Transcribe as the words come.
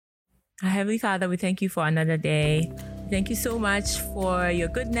Our Heavenly Father, we thank you for another day. Thank you so much for your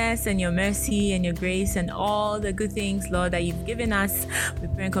goodness and your mercy and your grace and all the good things, Lord, that you've given us. We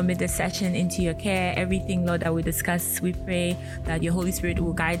pray and commit this session into your care. Everything, Lord, that we discuss, we pray that your Holy Spirit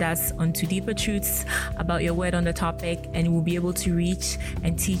will guide us onto deeper truths about your word on the topic, and we'll be able to reach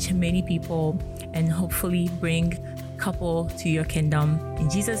and teach many people and hopefully bring a couple to your kingdom. In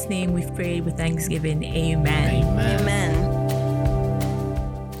Jesus' name, we've prayed with thanksgiving. Amen. Amen.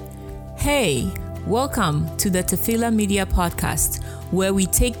 Hey, welcome to the Tefillah Media Podcast, where we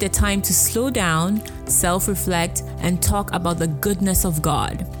take the time to slow down, self-reflect, and talk about the goodness of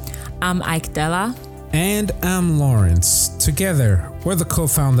God. I'm Ike Della. And I'm Lawrence. Together, we're the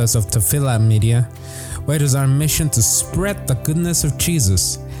co-founders of Tefillah Media, where it is our mission to spread the goodness of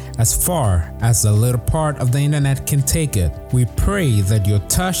Jesus as far as the little part of the internet can take it. We pray that you're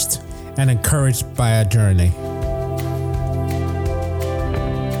touched and encouraged by our journey.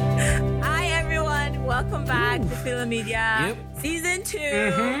 Welcome back to Tefillah Media, Season 2.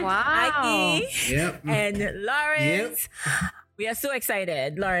 Wow. Ike and Lawrence. We are so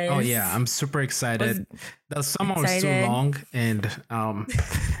excited, Lawrence. Oh yeah, I'm super excited. The summer was too long, and I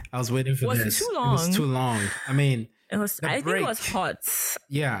was waiting for this. Too long? It was too long. I mean, it was. I think it was hot.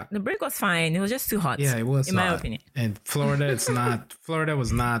 Yeah, the break was fine. It was just too hot. Yeah, it was. In my opinion. And Florida, Florida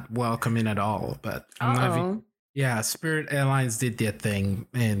was not welcoming at all. But I'm not. Yeah, Spirit Airlines did their thing,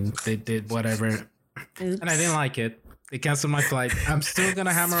 and they did whatever. Oops. And I didn't like it. They canceled my flight. I'm still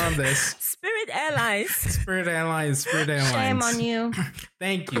gonna hammer on this. Spirit Airlines. Shame on you.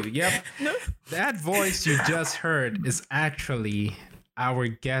 Thank you. Yep. That voice you just heard is actually our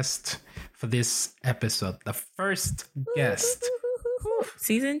guest for this episode. The first guest.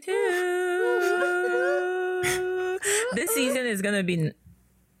 Season 2. This season is gonna be.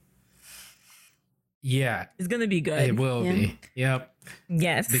 Yeah. It's gonna be good. It will be. Yep.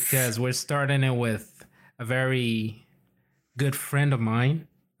 Yes. Because we're starting it with a very good friend of mine,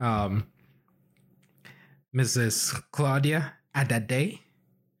 Mrs. Claudia Adade.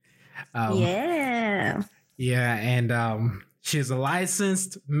 Yeah, and she's a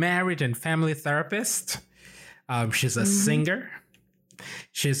licensed marriage and family therapist. She's a singer.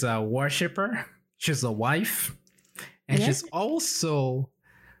 She's a worshiper. She's a wife. And she's also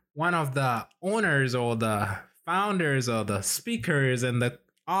one of the owners or the founders or the speakers and the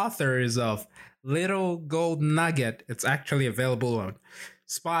authors of Little Gold Nugget. It's actually available on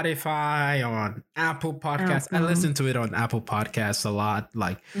Spotify, on Apple Podcasts. I listen to it on Apple Podcasts a lot.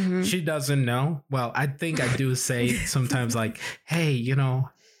 Like, she doesn't know. Well, I think I do say sometimes like, hey,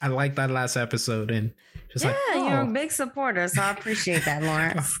 I like that last episode. And she's like, you're a big supporter, so I appreciate that,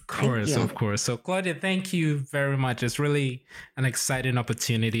 Lawrence. Of course. So, Claudia, thank you very much. It's really an exciting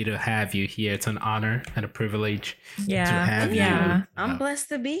opportunity to have you here. It's an honor and a privilege to have you. I'm blessed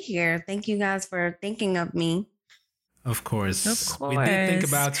to be here. Thank you guys for thinking of me. Of course. We did think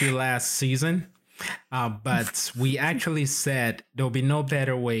about you last season, but we actually said there'll be no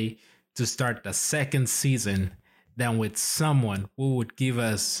better way to start the second season than with someone who would give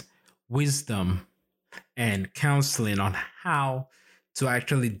us wisdom and counseling on how to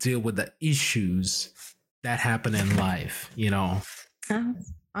actually deal with the issues that happen in life, Oh,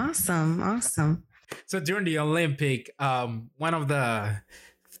 awesome. So during the Olympic, one of the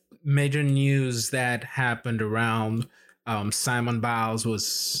major news that happened around Simone Biles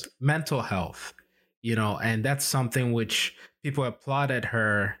was mental health, and that's something which people applauded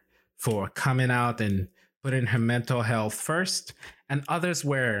her for coming out and putting her mental health first, and others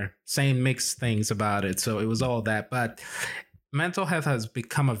were saying mixed things about it. So it was all that. But mental health has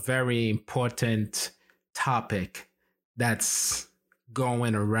become a very important topic that's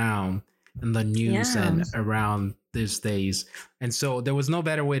going around in the news and around these days. And so there was no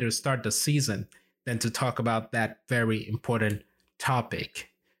better way to start the season than to talk about that very important topic.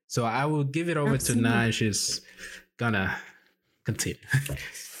 So I will give it over to Naj. She's gonna continue.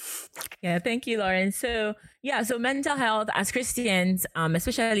 Yeah, thank you, Lauren. So mental health as Christians,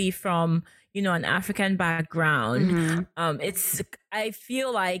 especially from an African background, I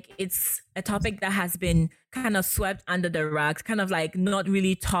feel like it's a topic that has been kind of swept under the rug, kind of like not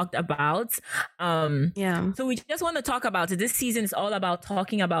really talked about. So we just want to talk about it. This season is all about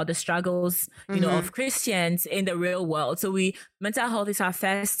talking about the struggles, of Christians in the real world. So mental health is our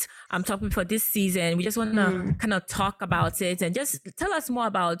first topic for this season. We just want to kind of talk about it and just tell us more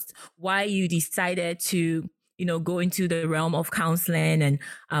about why you decided to, go into the realm of counseling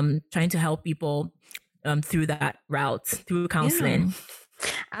and trying to help people through that route, through counseling.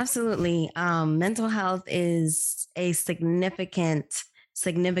 Absolutely. Mental health is a significant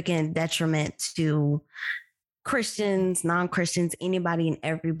detriment to Christians, non-Christians, anybody and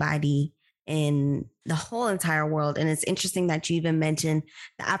everybody in the whole entire world. And it's interesting that you even mentioned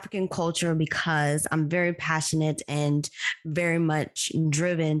the African culture, because I'm very passionate and very much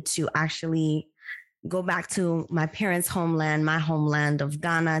driven to actually go back to my parents' homeland, my homeland of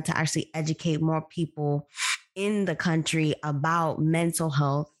Ghana, to actually educate more people in the country about mental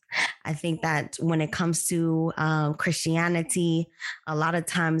health. I think that when it comes to Christianity, a lot of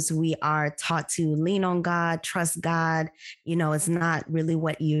times we are taught to lean on God, trust God. You know, it's not really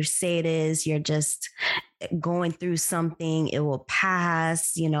what you say it is. You're just going through something. It will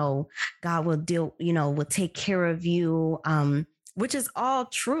pass. You know, God will deal, you know, will take care of you, which is all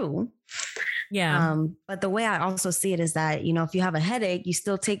true. Yeah. But the way I also see it is that, you know, if you have a headache, you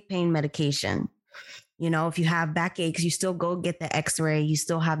still take pain medication. You know, if you have backaches, you still go get the x-ray. You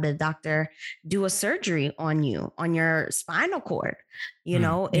still have the doctor do a surgery on you, on your spinal cord. You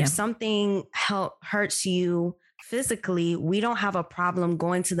know, if something hurts you physically, we don't have a problem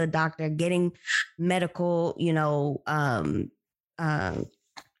going to the doctor, getting medical,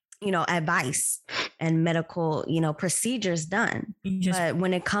 advice and medical, procedures done. But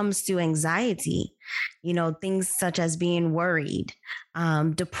when it comes to anxiety, things such as being worried,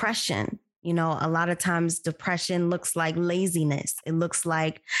 depression, a lot of times depression looks like laziness. It looks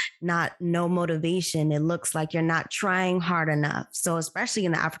like no motivation. It looks like you're not trying hard enough. So especially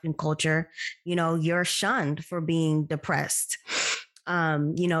in the African culture, you're shunned for being depressed.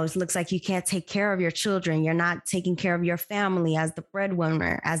 It looks like you can't take care of your children. You're not taking care of your family as the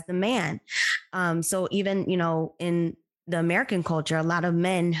breadwinner, as the man. So even, in the American culture, a lot of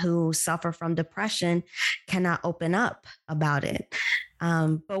men who suffer from depression cannot open up about it.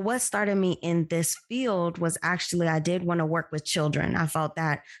 But what started me in this field was actually, I did want to work with children. I felt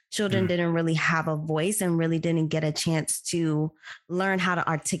that children didn't really have a voice and really didn't get a chance to learn how to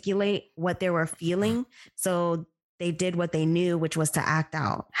articulate what they were feeling. So they did what they knew, which was to act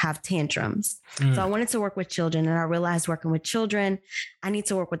out, have tantrums. So I wanted to work with children, and I realized working with children, I need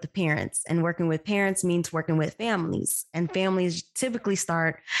to work with the parents, and working with parents means working with families, and families typically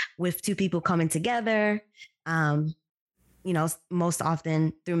start with two people coming together, most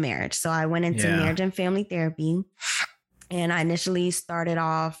often through marriage. So I went into marriage and family therapy. And I initially started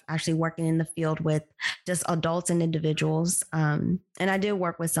off actually working in the field with just adults and individuals. And I did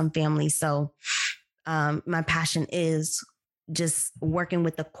work with some families. So my passion is just working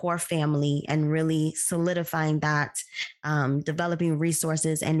with the core family and really solidifying that, developing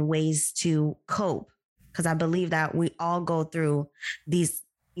resources and ways to cope. Because I believe that we all go through these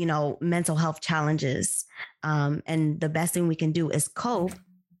mental health challenges. And the best thing we can do is cope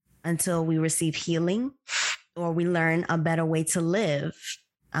until we receive healing or we learn a better way to live,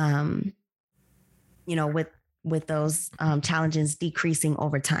 with those challenges decreasing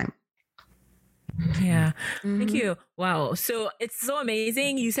over time. Yeah. Thank you. Wow. So it's so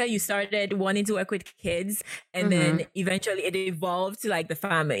amazing. You said you started wanting to work with kids and then eventually it evolved to like the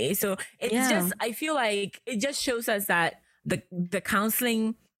family. So it's just, I feel like it just shows us that the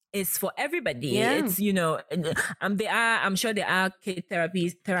counseling is for everybody. Yeah. It's, I'm sure there are kid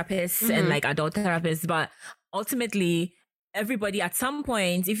therapists and like adult therapists, but ultimately everybody at some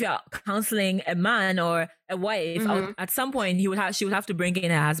point, if you're counseling a man or a wife, at some point she would have to bring in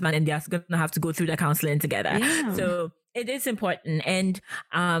her husband and they're going to have to go through the counseling together. Yeah. So it is important. And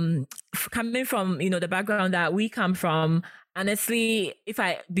coming from, the background that we come from, honestly,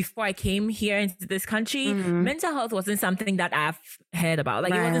 before I came here into this country, mental health wasn't something that I've heard about.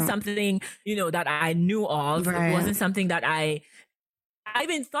 Like it wasn't something, that I knew of. Right. It wasn't something that I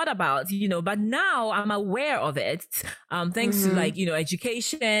even thought about, but now I'm aware of it. Thanks to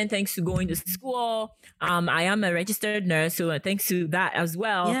education, thanks to going to school. I am a registered nurse, so thanks to that as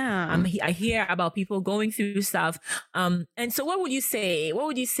well. Yeah. I hear about people going through stuff. And so what would you say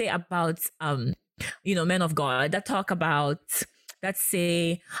about, men of God that talk about, let's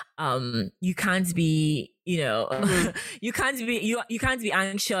say, you can't be, you can't be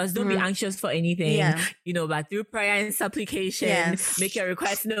anxious. Don't be anxious for anything, but through prayer and supplication, make your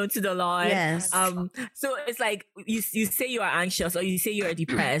request known to the Lord. Yes. So it's like you say you are anxious or you say you are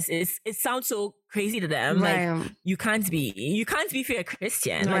depressed. It sounds so crazy to them. Right. Like you can't be if you're a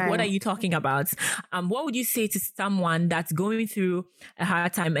Christian. Right. Like what are you talking about? What would you say to someone that's going through a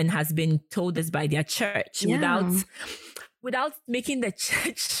hard time and has been told this by their church without making the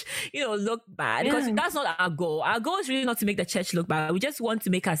church, look bad? Because that's not our goal. Our goal is really not to make the church look bad. We just want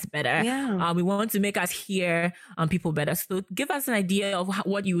to make us better. Yeah. We want to make us hear people better. So give us an idea of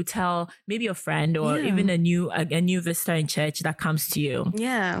what you would tell maybe a friend or even a new visitor in church that comes to you.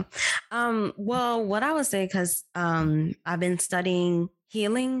 Yeah. Well, what I would say, because I've been studying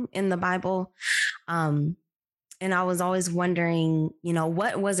healing in the Bible. And I was always wondering,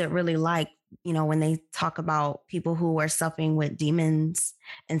 what was it really like, when they talk about people who are suffering with demons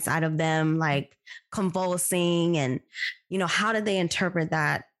inside of them, like convulsing, and, how did they interpret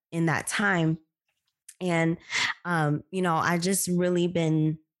that in that time? And, I just really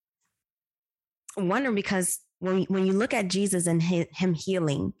been wondering, because when you look at Jesus and him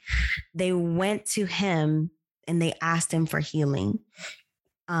healing, they went to him and they asked him for healing.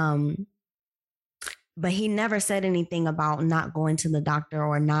 But he never said anything about not going to the doctor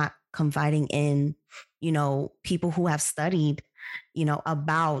or not confiding in, people who have studied,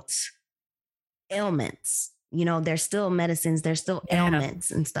 about ailments. There's still medicines, there's still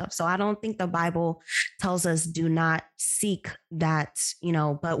ailments and stuff. So I don't think the Bible tells us do not seek that,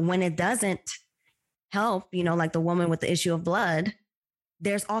 but when it doesn't help, like the woman with the issue of blood,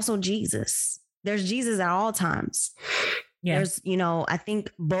 there's also Jesus. There's Jesus at all times. Yeah. There's, I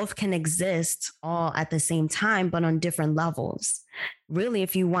think both can exist all at the same time, but on different levels. Really,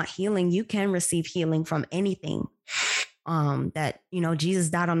 if you want healing, you can receive healing from anything. That, Jesus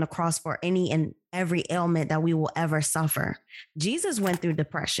died on the cross for any and every ailment that we will ever suffer. Jesus went through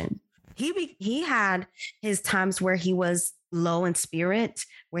depression. He had his times where he was low in spirit,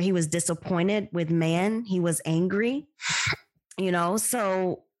 where he was disappointed with man. He was angry,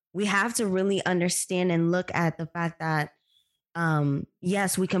 so we have to really understand and look at the fact that,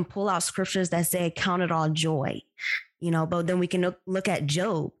 yes, we can pull out scriptures that say count it all joy, but then we can look at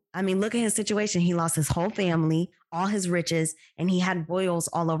Job. I mean, look at his situation. He lost his whole family, all his riches, and he had boils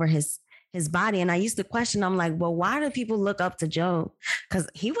all over his body. And I used to question, I'm like, well, why do people look up to Job? Because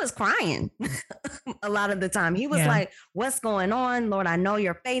he was crying a lot of the time. He was like, what's going on? Lord, I know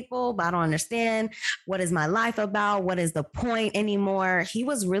you're faithful, but I don't understand. What is my life about? What is the point anymore? He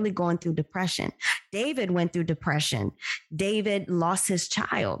was really going through depression. David went through depression. David lost his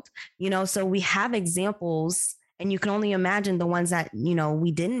child, so we have examples. And you can only imagine the ones that,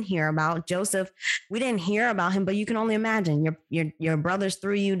 we didn't hear about. Joseph, we didn't hear about him, but you can only imagine your brothers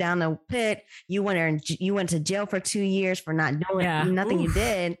threw you down the pit. You went to jail for 2 years for not doing nothing. You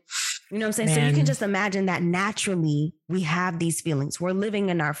did. You know what I'm saying? Man. So you can just imagine that naturally we have these feelings. We're living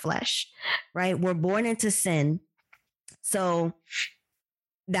in our flesh, right? We're born into sin. So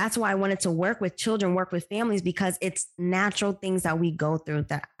that's why I wanted to work with children, work with families, because it's natural things that we go through,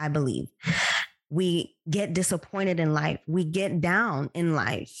 that I believe. We get disappointed in life. We get down in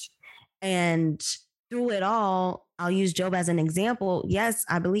life. And through it all, I'll use Job as an example. Yes,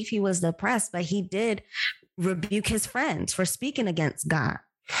 I believe he was depressed, but he did rebuke his friends for speaking against God,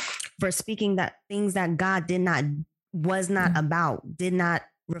 for speaking that things that God was not about, did not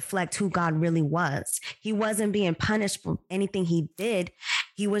reflect who God really was. He wasn't being punished for anything he did.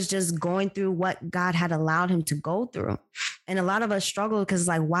 He was just going through what God had allowed him to go through. And a lot of us struggle because it's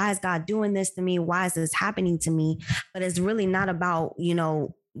like, why is God doing this to me? Why is this happening to me? But it's really not about,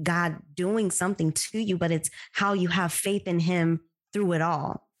 God doing something to you, but it's how you have faith in him through it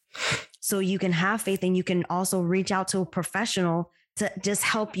all. So you can have faith, and you can also reach out to a professional to just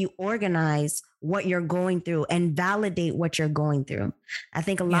help you organize what you're going through and validate what you're going through. I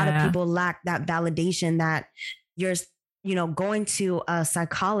think a lot of people lack that validation, that you're, going to a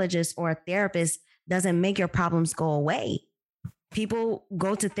psychologist or a therapist doesn't make your problems go away. People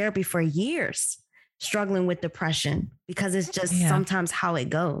go to therapy for years struggling with depression because it's just sometimes how it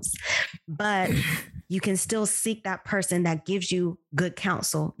goes. But you can still seek that person that gives you good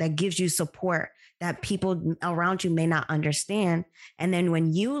counsel, that gives you support, that people around you may not understand. And then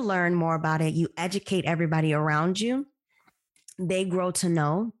when you learn more about it, you educate everybody around you. They grow to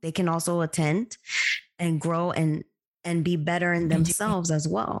know. They can also attend and grow and be better in themselves as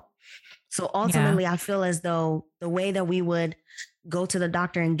well. So ultimately, I feel as though the way that we would go to the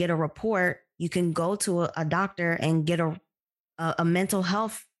doctor and get a report, you can go to a doctor and get a mental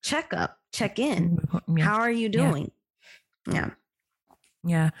health checkup, check in. How are you doing?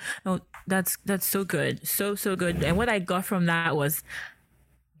 Yeah. Oh, that's so good. So good. And what I got from that was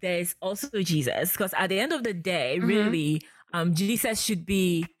there's also Jesus, because at the end of the day, really, Jesus should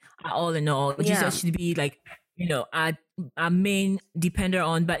be all in all. Jesus should be like, our main depender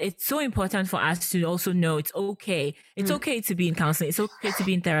on, but it's so important for us to also know it's okay. It's okay to be in counseling. It's okay to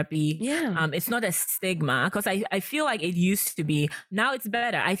be in therapy. It's not a stigma, because I feel like it used to be. Now it's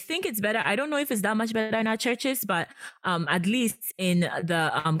better. I think it's better. I don't know if it's that much better in our churches, but at least in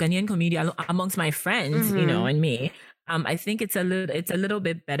the Ghanaian community amongst my friends, and me, I think it's a little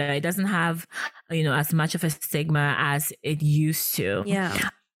bit better. It doesn't have, as much of a stigma as it used to. Yeah.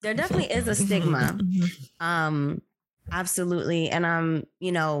 There definitely is a stigma. Absolutely. And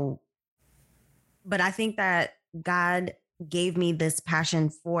but I think that God gave me this passion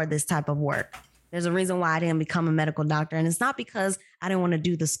for this type of work. There's a reason why I didn't become a medical doctor. And it's not because I didn't want to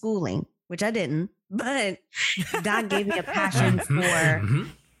do the schooling, which I didn't, but God gave me a passion for,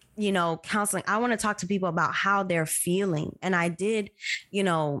 you know, counseling. I want to talk to people about how they're feeling. And I did, you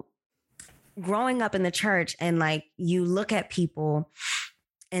know, growing up in the church, and like you look at people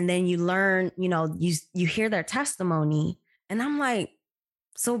and then you learn, you know, you hear their testimony, and I'm like,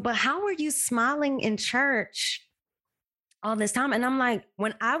 so, but how were you smiling in church all this time? And I'm like,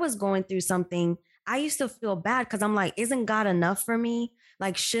 when I was going through something, I used to feel bad because I'm like, isn't God enough for me?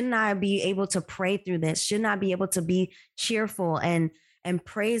 Like, shouldn't I be able to pray through this? Shouldn't I be able to be cheerful and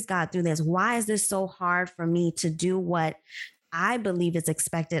praise God through this? Why is this so hard for me to do what I believe is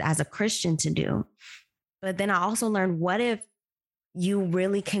expected as a Christian to do? But then I also learned, what if you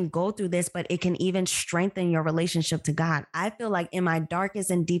really can go through this, but it can even strengthen your relationship to God? I feel like in my darkest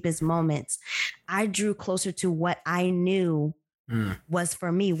and deepest moments, I drew closer to what I knew was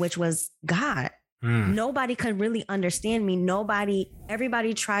for me, which was God. Nobody could really understand me.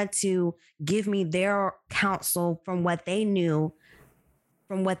 Everybody tried to give me their counsel from what they knew,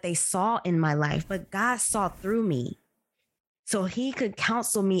 from what they saw in my life, but God saw through me. So he could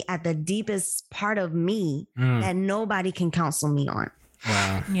counsel me at the deepest part of me that nobody can counsel me on.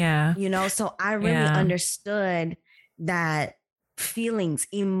 Wow. Yeah. You know, so I really understood that feelings,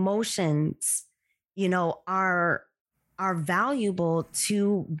 emotions, you know, are valuable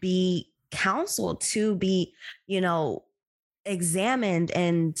to be counseled, to be, you know, examined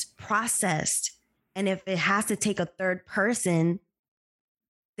and processed. And if it has to take a third person,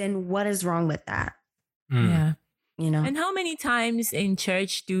 then what is wrong with that? Yeah. You know? And how many times in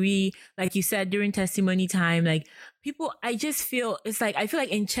church do we, like you said, during testimony time, like people, I just feel, it's like, I feel like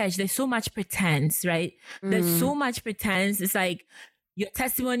in church, there's so much pretense, right? There's so much pretense. It's like your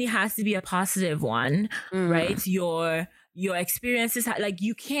testimony has to be a positive one, right? Your experiences, like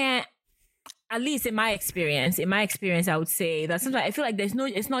you can't, at least in my experience, I would say that sometimes I feel like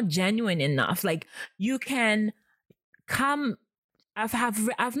it's not genuine enough. Like you can come, I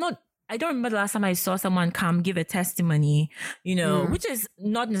don't remember the last time I saw someone come give a testimony, you know, which is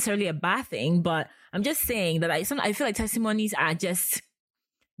not necessarily a bad thing, but I'm just saying that I feel like testimonies are just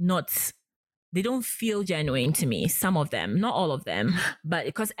not, they don't feel genuine to me. Some of them, not all of them, but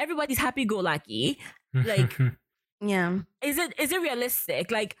because everybody's happy-go-lucky, like, yeah. Is it realistic?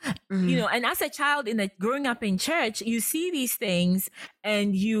 Like, you know, and as a child growing up in church, you see these things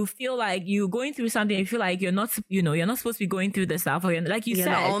and you feel like you're going through something. You feel like you're not supposed to be going through this stuff. Or like you're said,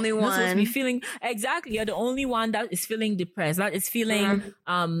 the only one. You're not supposed to be feeling, exactly. You're the only one that is feeling depressed. That is feeling,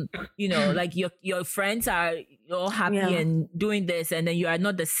 you know, like your friends are all happy and doing this, and then you are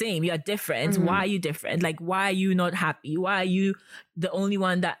not the same. You are different. Why are you different? Like, why are you not happy? Why are you the only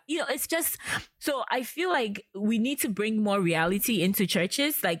one that, you know, it's just, so I feel like we need to bring more reality into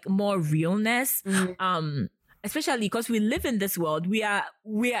churches, like more realness, especially because we live in this world. We are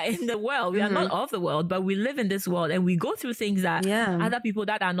in the world. We are not of the world, but we live in this world, and we go through things that other people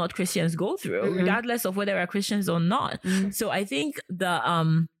that are not Christians go through, regardless of whether they're Christians or not. So I think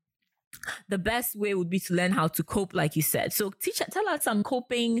the best way would be to learn how to cope, like you said. So tell us some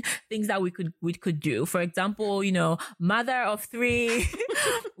coping things that we could do. For example, you know, mother of 3,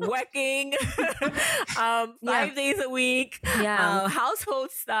 working 5 days a week,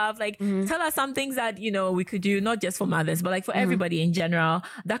 household stuff. Like tell us some things that, you know, we could do, not just for mothers, but like for everybody in general,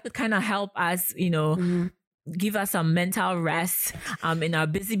 that could kind of help us, you know, give us some mental rest in our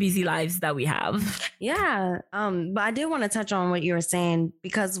busy lives that we have. Yeah. But I do want to touch on what you were saying,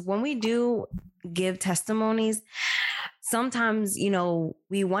 because when we do give testimonies, sometimes, you know,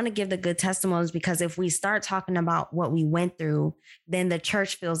 we want to give the good testimonies, because if we start talking about what we went through, then the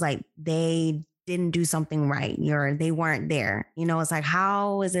church feels like they didn't do something right, or they weren't there. You know, it's like,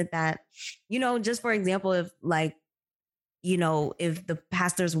 how is it that, you know, just for example, if like, you know, if the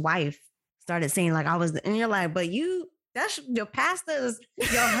pastor's wife started saying like, and you're like, but that's your pastor's,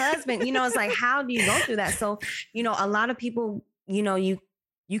 your husband, you know, it's like, how do you go through that? So, you know, a lot of people, you know, you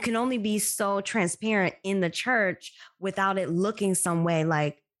can only be so transparent in the church without it looking some way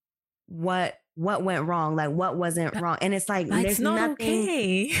like what went wrong, like what wasn't wrong. And it's like, there's nothing,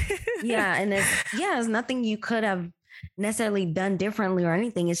 okay. And there's nothing you could have necessarily done differently or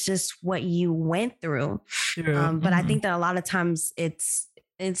anything. It's just what you went through. But I think that a lot of times it's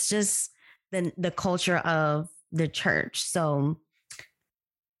just the culture of the church. So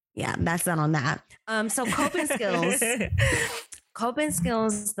yeah, that's not on that. So coping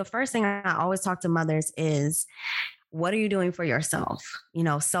skills, the first thing I always talk to mothers is, what are you doing for yourself? You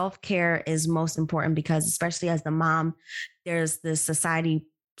know, self-care is most important, because especially as the mom, there's this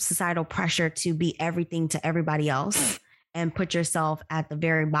societal pressure to be everything to everybody else. and put yourself at the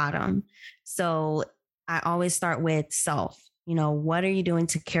very bottom. So I always start with self. You know, what are you doing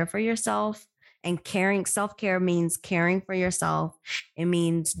to care for yourself? And caring, self-care means caring for yourself. It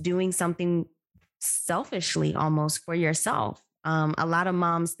means doing something selfishly almost for yourself. A lot of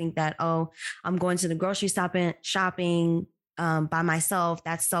moms think that, oh, I'm going to the grocery shopping by myself.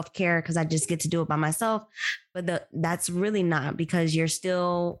 That's self-care because I just get to do it by myself. But that's really not, because you're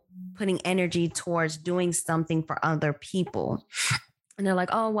still putting energy towards doing something for other people. And they're like,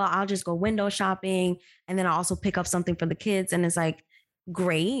 oh, well, I'll just go window shopping. And then I'll also pick up something for the kids. And it's like,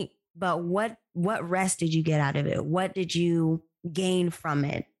 great. But what rest did you get out of it? What did you gain from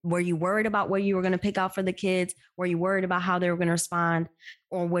it? Were you worried about what you were going to pick out for the kids? Were you worried about how they were going to respond?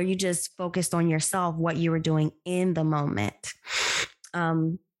 Or were you just focused on yourself, what you were doing in the moment?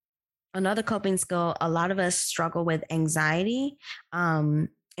 Another coping skill, a lot of us struggle with anxiety. And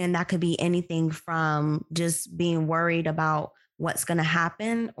that could be anything from just being worried about what's going to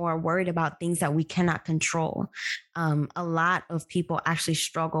happen or worried about things that we cannot control. A lot of people actually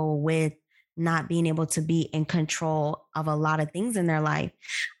struggle with not being able to be in control of a lot of things in their life.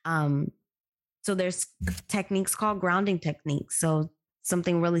 So there's techniques called grounding techniques. So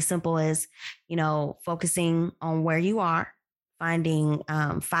something really simple is, you know, focusing on where you are, finding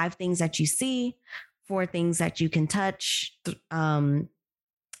 5 things that you see, 4 things that you can touch, 3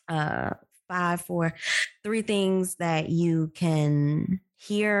 things that you can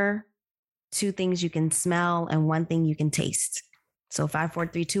hear, 2 things you can smell, and 1 thing you can taste. So 5, 4,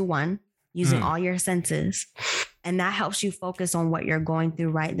 3, 2, 1, using all your senses. And that helps you focus on what you're going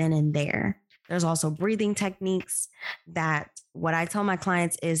through right then and there. There's also breathing techniques that what I tell my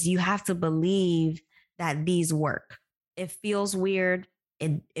clients is you have to believe that these work. It feels weird.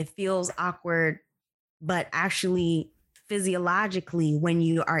 It feels awkward, but actually physiologically, when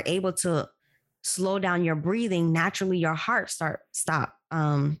you are able to slow down your breathing, naturally your heart stops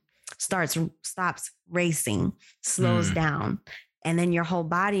racing, slows down, and then your whole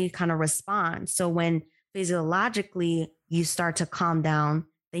body kind of responds. So when physiologically you start to calm down,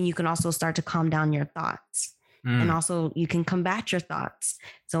 then you can also start to calm down your thoughts. And also you can combat your thoughts.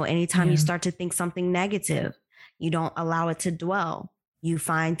 So anytime you start to think something negative, you don't allow it to dwell. You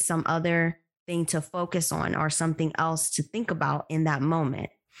find some other thing to focus on or something else to think about in that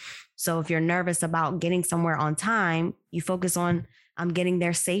moment. So if you're nervous about getting somewhere on time, you focus on, I'm getting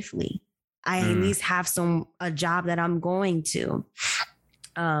there safely. I at least have a job that I'm going to.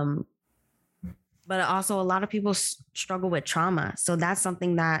 But also a lot of people struggle with trauma. So that's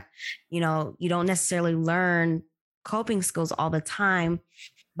something that, you know, you don't necessarily learn coping skills all the time,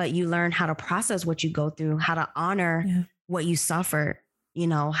 but you learn how to process what you go through, how to honor what you suffered, you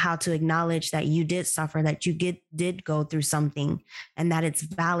know, how to acknowledge that you did suffer, that you did go through something, and that it's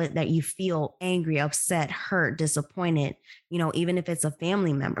valid that you feel angry, upset, hurt, disappointed, you know, even if it's a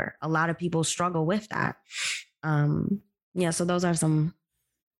family member. A lot of people struggle with that. So those are some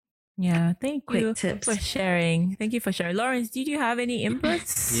thank you tips for sharing. Thank you for sharing. Lawrence, did you have any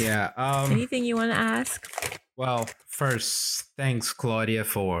inputs? Anything you want to ask? Well, first, thanks, Claudia,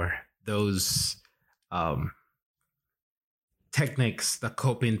 for those techniques, the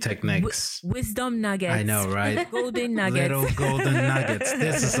coping techniques. Wisdom nuggets. I know, right? Golden nuggets. Little golden nuggets.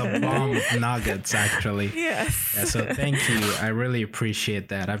 This is a bomb of nuggets, actually. Yes. Yeah, so thank you. I really appreciate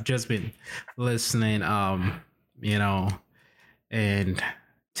that. I've just been listening, and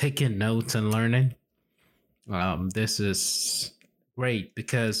taking notes and learning. This is great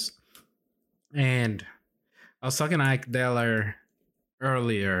because, and I was talking to Ike Deller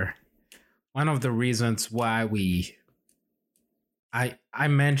earlier. One of the reasons why I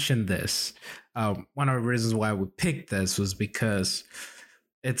mentioned this. One of the reasons why we picked this was because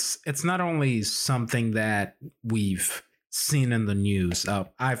it's not only something that we've seen in the news.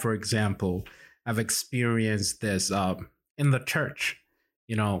 For example, I've experienced this in the church.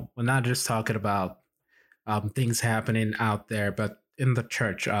 You know, we're not just talking about things happening out there, but in the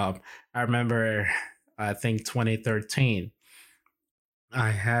church. I remember, I think 2013, I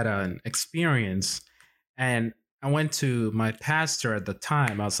had an experience, and I went to my pastor at the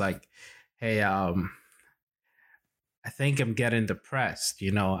time. I was like, hey, I think I'm getting depressed.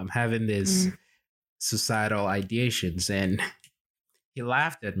 You know, I'm having these suicidal ideations. And he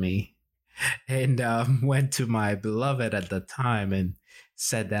laughed at me and went to my beloved at the time and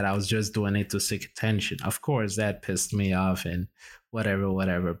said that I was just doing it to seek attention. Of course, that pissed me off and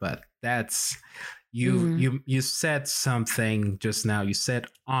whatever. But that's, you said something just now. You said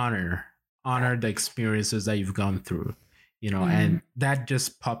honor the experiences that you've gone through, you know, and that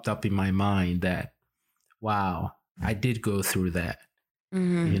just popped up in my mind that, wow, I did go through that,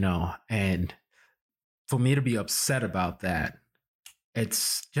 you know, and for me to be upset about that,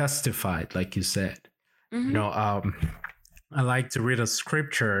 it's justified, like you said. Mm-hmm. You know, I like to read a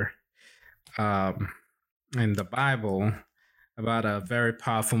scripture in the Bible about a very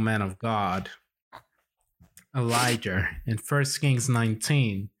powerful man of God, Elijah, in 1 Kings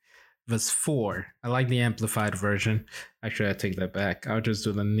 19, verse 4. I like the amplified version. Actually, I take that back. I'll just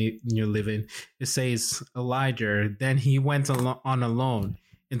do the New Living. It says, Elijah, then he went on alone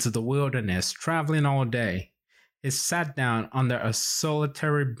into the wilderness, traveling all day. He sat down under a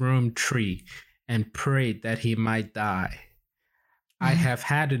solitary broom tree and prayed that he might die. I have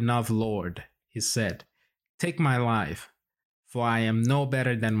had enough, Lord, he said. Take my life, for I am no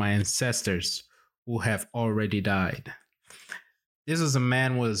better than my ancestors who have already died. This is a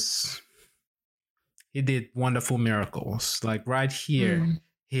man he did wonderful miracles. Like right here,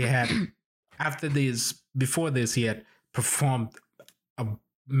 he had, before this, he had performed a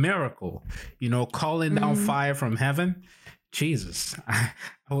miracle, calling down fire from heaven. Jesus, I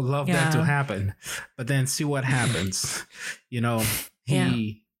would love that to happen. But then see what happens.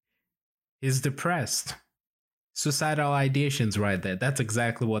 He's depressed. Suicidal ideations right there. That's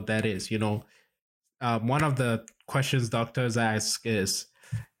exactly what that is. One of the questions doctors ask is,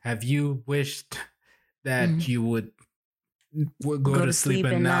 have you wished that you would go to sleep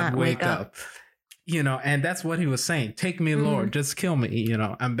and not wake up? And that's what he was saying. Take me, Lord, just kill me.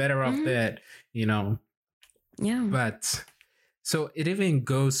 I'm better off dead, Yeah. But so it even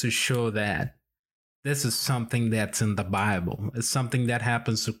goes to show that this is something that's in the Bible. It's something that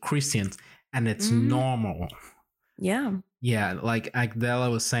happens to Christians and it's normal. Yeah. Yeah. Like Agdela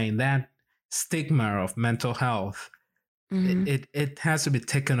was saying, that stigma of mental health, it has to be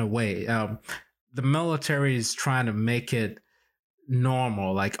taken away. The military is trying to make it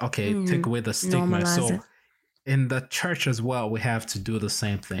normal. Like, okay, take away the stigma. Normalize it. In the church as well, we have to do the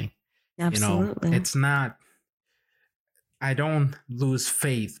same thing. Absolutely. It's not, I don't lose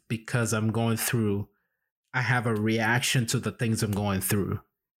faith because I have a reaction to the things I'm going through.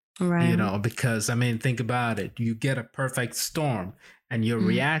 Right. Because think about it. You get a perfect storm and you're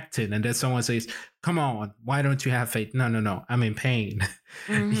reacting, and then someone says, come on, why don't you have faith? No, I'm in pain.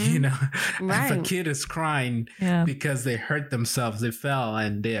 Right. If a kid is crying because they hurt themselves, they fell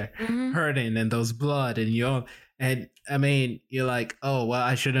and they're hurting and there's blood and you're like, oh, well,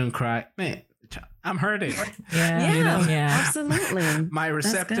 I shouldn't cry. Man, I'm hurting. Absolutely. My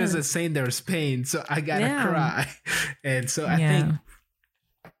receptors are saying there's pain, so I gotta cry. And so I think,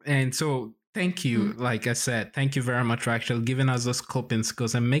 and so thank you. Like I said, thank you very much for actually giving us those coping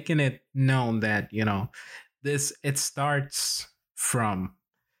skills and making it known that, it starts from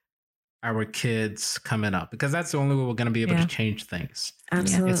our kids coming up, because that's the only way we're going to be able to change things.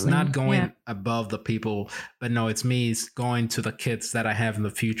 Absolutely. It's not going above the people, but no, it's me going to the kids that I have in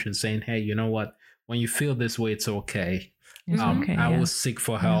the future and saying, hey, you know what? When you feel this way, it's okay. I will seek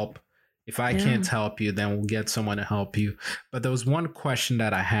for help. If I can't help you, then we'll get someone to help you. But there was one question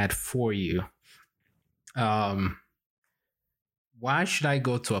that I had for you. Why should I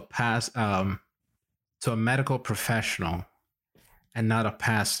go to a medical professional and not a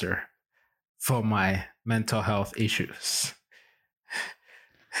pastor for my mental health issues?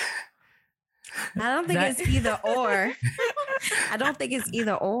 I don't think it's either or. I don't think it's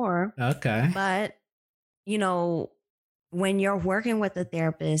either or. Okay. But, when you're working with a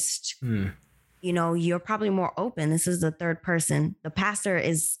therapist, you're probably more open. This is the third person. The pastor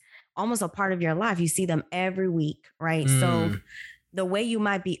is almost a part of your life. You see them every week, right? So the way you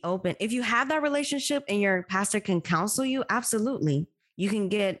might be open, if you have that relationship and your pastor can counsel you, absolutely. You can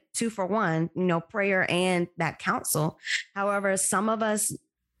get 2 for 1, prayer and that counsel. However, some of us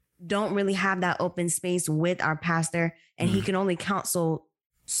don't really have that open space with our pastor, and he can only counsel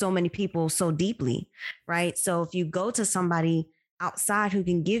so many people so deeply, right? So if you go to somebody outside who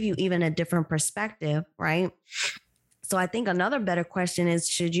can give you even a different perspective, right? So I think another better question is,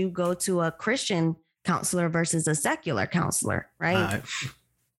 should you go to a Christian counselor versus a secular counselor, right?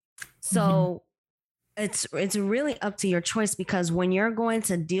 So it's really up to your choice, because when you're going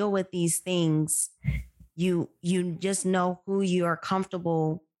to deal with these things, you just know who you are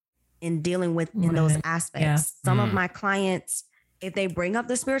comfortable in dealing with in those aspects. Some of my clients, if they bring up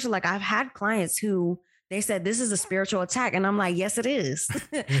the spiritual, like I've had clients who they said, this is a spiritual attack. And I'm like, yes, it is.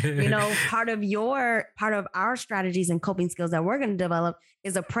 Part of our strategies and coping skills that we're going to develop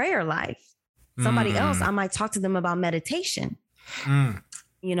is a prayer life. Somebody else, I might talk to them about meditation,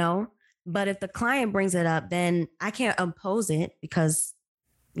 but if the client brings it up, then I can't oppose it because,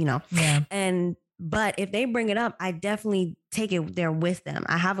 but if they bring it up, I definitely take it there with them.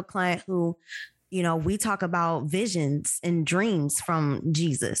 I have a client who, we talk about visions and dreams from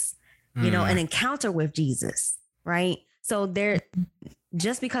Jesus. an encounter with Jesus, right? So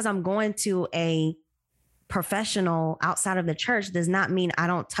just because I'm going to a professional outside of the church does not mean I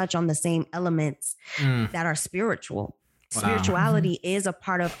don't touch on the same elements that are spiritual. Wow. Spirituality is a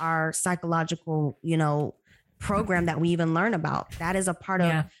part of our psychological, program that we even learn about. That is a part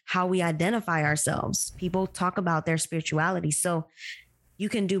of how we identify ourselves. People talk about their spirituality. So you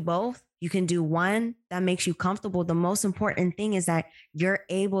can do both. You can do one that makes you comfortable. The most important thing is that you're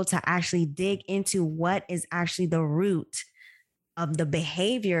able to actually dig into what is actually the root of the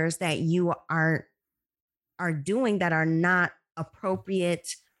behaviors that you are doing that are not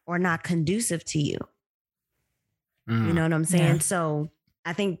appropriate or not conducive to you. You know what I'm saying? Yeah. So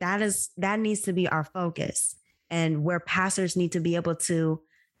I think that needs to be our focus, and where pastors need to be able to,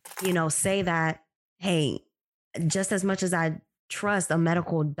 say that, hey, just as much as I trust a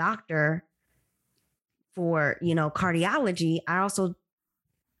medical doctor for, cardiology, I also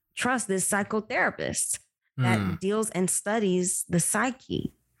trust this psychotherapist that deals and studies the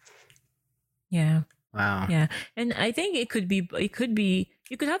psyche. Yeah. Wow. Yeah. And I think you could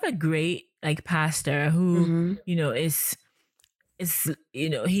have a great pastor who,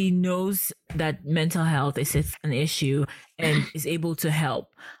 he knows that mental health is an issue and is able to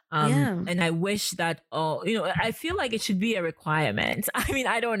help. And I wish that, I feel like it should be a requirement. I mean,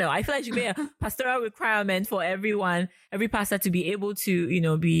 I don't know. I feel like it should be a pastoral requirement for every pastor to be able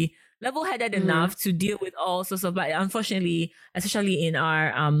to, be level-headed enough to deal with all sorts of, but unfortunately, especially in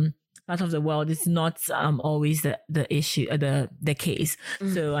our, part of the world, it's not always the issue, the case.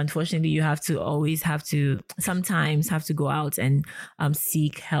 So unfortunately, you sometimes have to go out and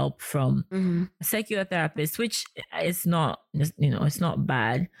seek help from a secular therapist, which is not, it's not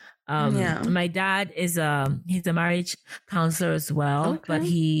bad. My dad he's a marriage counselor as well, but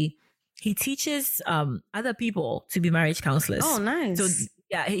he teaches other people to be marriage counselors. Oh, nice. So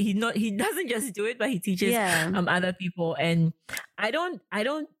yeah, he doesn't just do it, but he teaches other people, and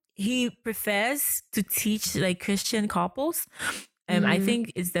he prefers to teach Christian couples. I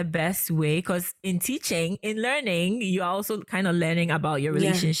think it's the best way, because in learning, you're also kind of learning about your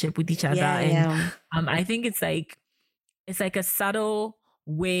relationship with each other. I think it's like a subtle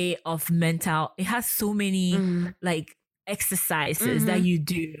way of it has so many exercises that you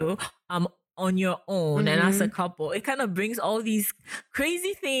do on your own and as a couple. It kind of brings all these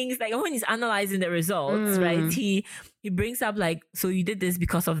crazy things, when he's analyzing the results, right? He brings up so you did this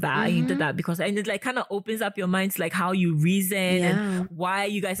because of that, and you did that because, and it kind of opens up your mind to how you reason and why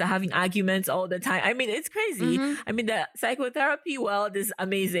you guys are having arguments all the time. I mean, it's crazy. I mean, the psychotherapy world is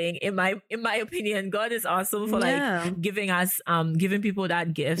amazing in my opinion. God is awesome for giving people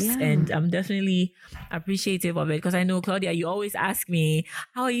that gifts, and I'm definitely appreciative of it, because I know, Claudia, you always ask me,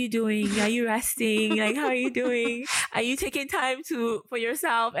 how are you doing? Are you resting? How are you doing? Are you taking time for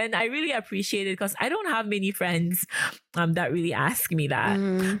yourself? And I really appreciate it, because I don't have many friends that really ask me that.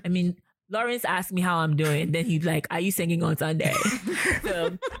 I mean, Lawrence asked me how I'm doing. Then he's like, are you singing on Sunday?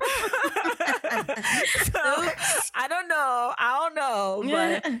 So I don't know.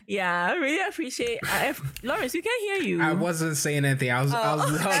 But I really appreciate Lawrence, we can't hear you. I wasn't saying anything. I was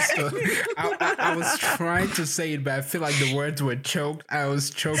trying to say it, but I feel like the words were choked. I was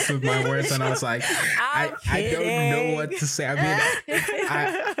choked with my words, and I was like, I don't know what to say. I mean,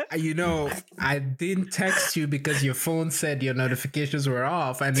 I didn't text you because your phone said your notifications were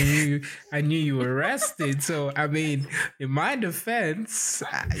off. I knew you were rested. So I mean, in my defense,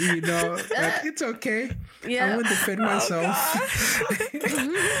 it's okay. I won't defend myself.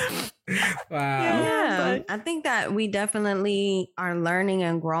 Wow. Yeah, I think that we definitely are learning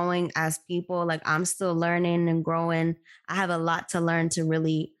and growing as people. I'm still learning and growing. I have a lot to learn to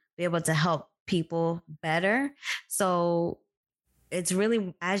really be able to help people better. So it's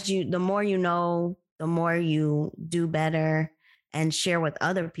really, the more you know, the more you do better and share with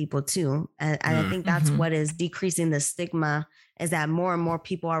other people too. And I think that's what is decreasing the stigma, is that more and more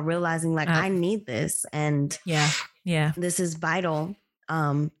people are realizing I need this. And this is vital.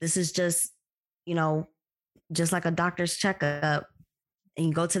 This is just, just like a doctor's checkup, and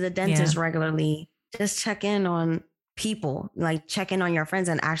you go to the dentist regularly, just check in on people, check in on your friends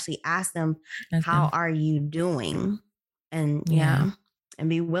and actually ask them, how are you doing? And and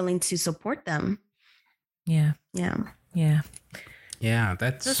be willing to support them. Yeah,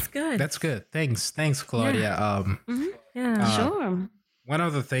 that's good. That's good. Thanks, Claudia. Sure. One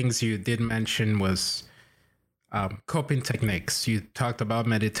of the things you did mention was coping techniques. You talked about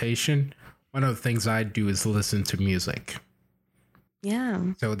meditation. One of the things I do is listen to music.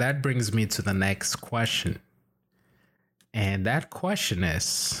 Yeah. So that brings me to the next question. And that question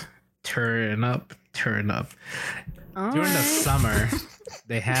is, turn up. during the summer,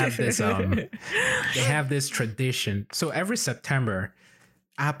 they have this tradition. So every September,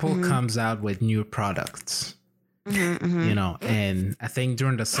 Apple comes out with new products. You know, and I think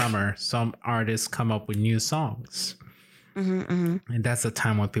during the summer, some artists come up with new songs. And that's the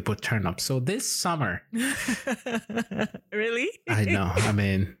time when people turn up. So this summer, really? I know. I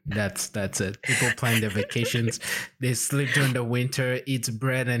mean, that's it. People plan their vacations. They sleep during the winter, eat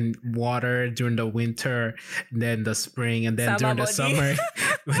bread and water during the winter, and then the spring, and then during the summer,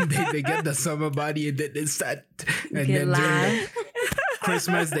 when they get the summer body, and then they start, and then during the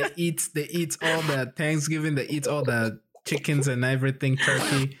Christmas, they eat all the Thanksgiving, they eat all the chickens and everything,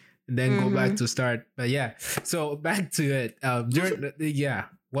 turkey. Then go back to start. But yeah, so back to it.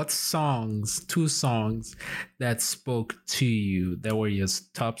 What two songs that spoke to you that were your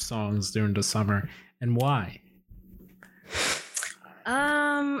top songs during the summer, and why?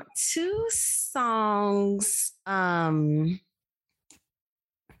 Two songs. One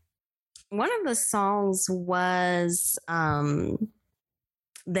of the songs was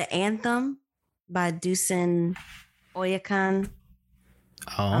The Anthem by Dusan Oyakan.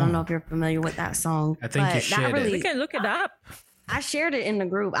 Oh. I don't know if you're familiar with that song. I think you shared it. We can look it up. I shared it in the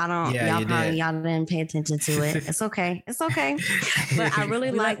group. Y'all didn't pay attention to it. It's okay. But I really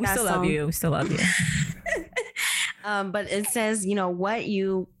like that song. We still love you. But it says, you know, what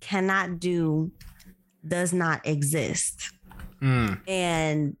you cannot do does not exist.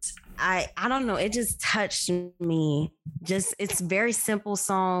 And I don't know. It just touched me. It's very simple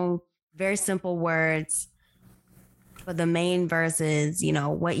song, very simple words. But the main verse is, you know,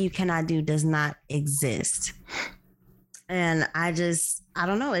 what you cannot do does not exist. And I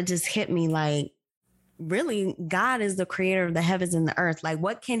don't know, it just hit me like, really, God is the creator of the heavens and the earth. Like,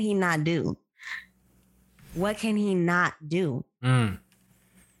 what can he not do? What can he not do?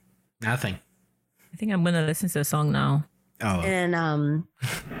 Nothing. I think I'm going to listen to the song now. Oh. And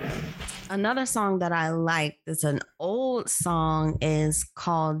another song that I like, it's an old song, is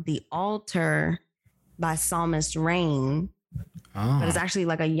called The Altar by Psalmist Rain. But it's actually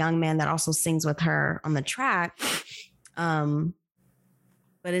like a young man that also sings with her on the track. But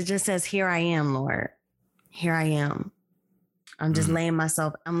it just says, "Here I am, Lord. Here I am. I'm just laying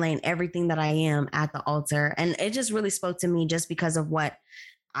everything that I am at the altar." And it just really spoke to me just because of what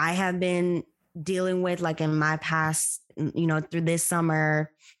I have been dealing with, like in my past, you know, through this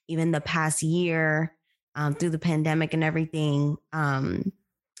summer, even the past year, through the pandemic and everything.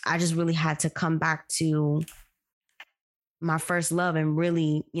 I just really had to come back to my first love and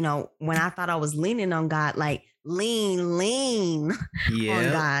really, you know, when I thought I was leaning on God, like lean on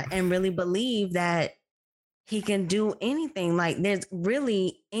God and really believe that he can do anything. Like there's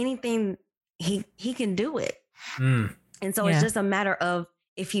really anything he can do it. And so it's just a matter of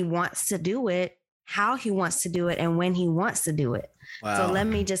if he wants to do it, how he wants to do it, and when he wants to do it. Wow. So let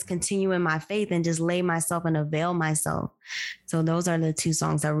me just continue in my faith and just lay myself and avail myself. So those are the two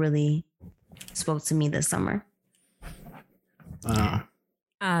songs that really spoke to me this summer.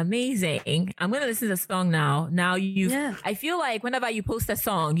 Amazing. I'm going to listen to the song now. I feel like whenever you post a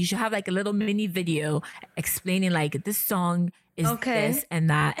song, you should have like a little mini video explaining like this song is this and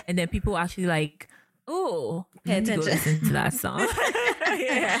that. And then people actually like, oh, pay attention. Go listen to that song.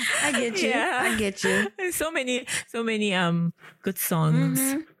 Yeah. I get you. Yeah. I get you. So many good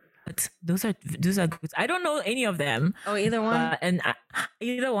songs. But those are good. I don't know any of them. Oh, either one.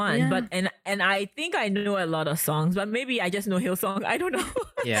 Either one. Yeah. But and I think I know a lot of songs, but maybe I just know Hillsong. I don't know.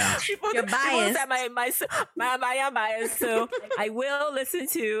 Yeah. You're biased. I am biased. So I will listen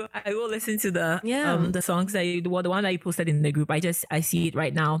to the songs that the one that you posted in the group. I see it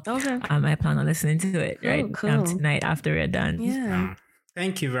right now. Okay. I plan on listening to it tonight after we're done. Yeah.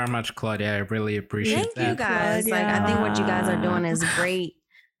 Thank you very much, Claudia. I really appreciate that. Thank you guys. Claudia. Like I think what you guys are doing is great.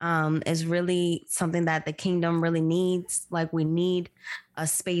 Is really something that the kingdom really needs. Like we need a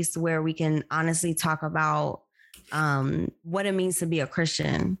space where we can honestly talk about what it means to be a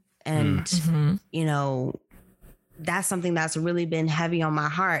Christian. And, you know, that's something that's really been heavy on my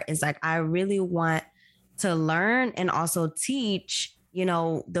heart. Is like, I really want to learn and also teach, you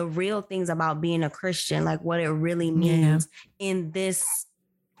know, the real things about being a Christian, like what it really means in this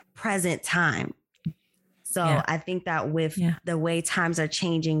present time. So I think that with the way times are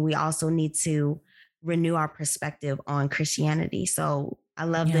changing, we also need to renew our perspective on Christianity. So I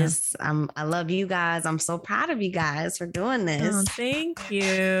love this. I love you guys. I'm so proud of you guys for doing this. Oh, thank you.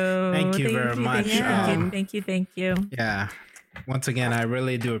 Thank you very much. Thank you. Yeah. Once again, I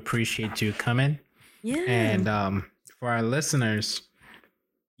really do appreciate you coming. Yeah. And for our listeners,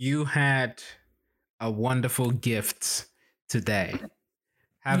 you had a wonderful gift today.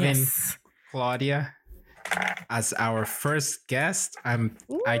 Having Claudia as our first guest.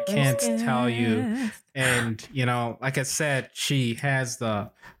 I can't tell you. And like I said, she has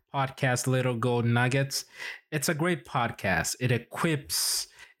the podcast Little Gold Nuggets. It's a great podcast.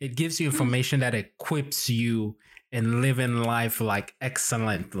 It gives you information that equips you in living life like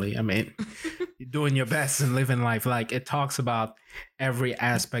excellently. I mean, you're doing your best in living life. Like, it talks about every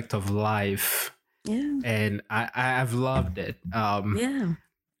aspect of life. Yeah. And I've loved it.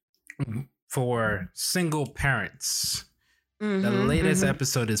 For single parents, the latest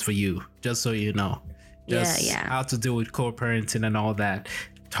episode is for you, just so you know. Just how to deal with co-parenting and all that.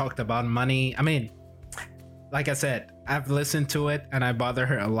 Talked about money. I mean, like I said, I've listened to it and I bother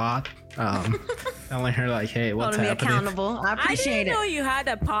her a lot. Telling her like, hey, what's happening? Accountable. I appreciate it. I didn't know you had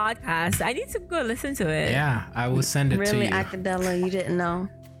a podcast. I need to go listen to it. Yeah, I will send it to you. Really, Akadela, you didn't know?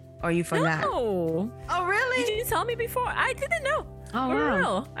 Or you forgot? No. Oh, really? You didn't tell me before. I didn't know. Oh, For wow.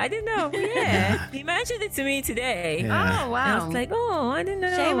 real. I didn't know. Yeah. He mentioned it to me today. Yeah. Oh, wow. And I was like, oh, I didn't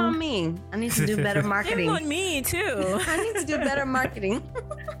know. Shame on me. I need to do better marketing. Shame on me, too. I need to do better marketing.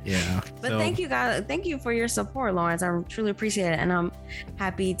 Yeah. But thank you, guys. Thank you for your support, Lawrence. I truly appreciate it. And I'm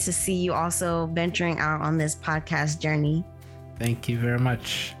happy to see you also venturing out on this podcast journey. Thank you very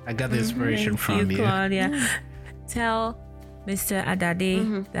much. I got the inspiration from you. Claudia. Tell Mr.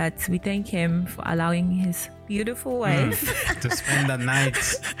 Adade that we thank him for allowing his beautiful wife to spend the night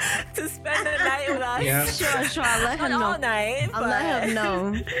with us. Yeah. Sure. I'll let him know. All night. I'll let him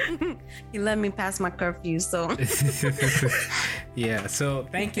know. He let me pass my curfew, so. Yeah. So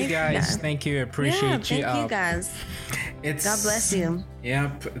thank you guys. Thank you. Appreciate you. Thank you guys. God bless you.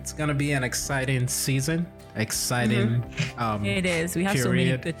 Yep. It's gonna be an exciting season. Exciting. It is. We have so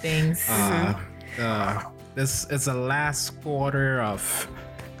many good things. This is the last quarter of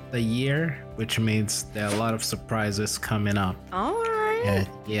the year, which means there are a lot of surprises coming up. All right.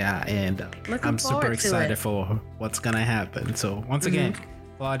 And I'm super excited for what's gonna happen. So once again,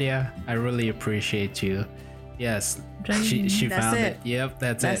 Claudia, I really appreciate you. Yes, she found it. Yep,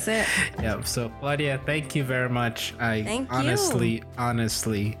 that's it. Yep. So Claudia, thank you very much. I honestly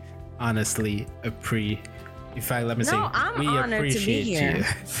appreciate. In fact, let me say, we appreciate you.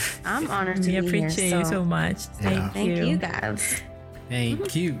 I'm honored to be here. We appreciate you so much. Thank you guys.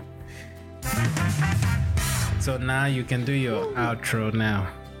 Thank you. So now you can do your outro now.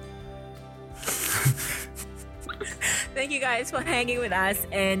 Thank you guys for hanging with us,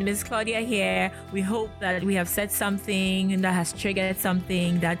 and Miss Claudia here. We hope that we have said something that has triggered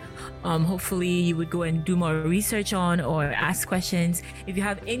something that hopefully you would go and do more research on or ask questions. If you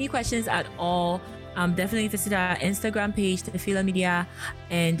have any questions at all, definitely visit our Instagram page, Tefila Media,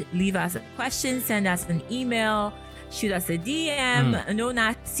 and leave us a question, send us an email, shoot us a DM. No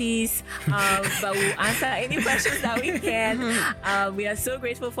Nazis, but we'll answer any questions that we can. We are so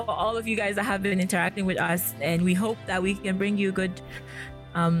grateful for all of you guys that have been interacting with us, and we hope that we can bring you good,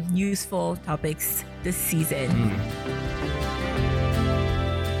 useful topics this season.